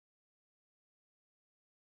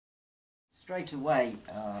straight away,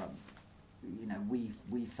 you know,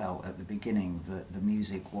 we felt at the beginning that the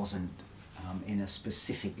music wasn't in a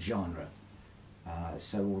specific genre.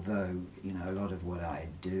 So although, you know, a lot of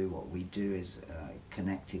what we do is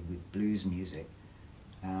connected with blues music,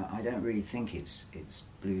 I don't really think it's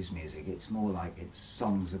blues music. It's more like it's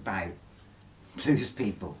songs about blues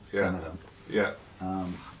people, some of them. Yeah.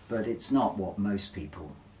 But it's not what most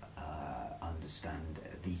people understand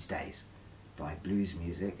these days by blues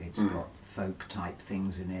music. It's got folk type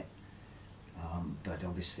things in it, but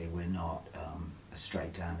obviously we're not a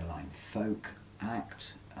straight down the line folk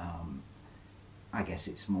act. I guess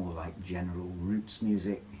it's more like general roots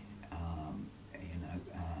music. You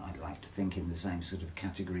know, I'd like to think in the same sort of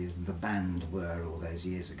category as the band were all those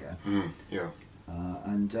years ago. Yeah.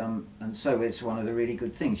 And so it's one of the really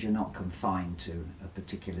good things. You're not confined to a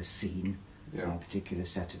particular scene, Yeah. a particular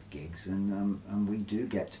set of gigs, and we do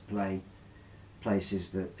get to play places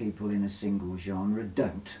that people in a single genre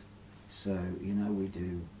don't. So, you know, we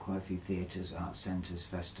do quite a few theatres, art centres,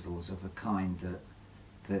 festivals of a kind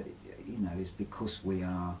that you know, is because we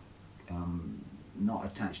are not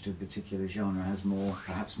attached to a particular genre, has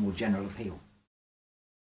perhaps more general appeal.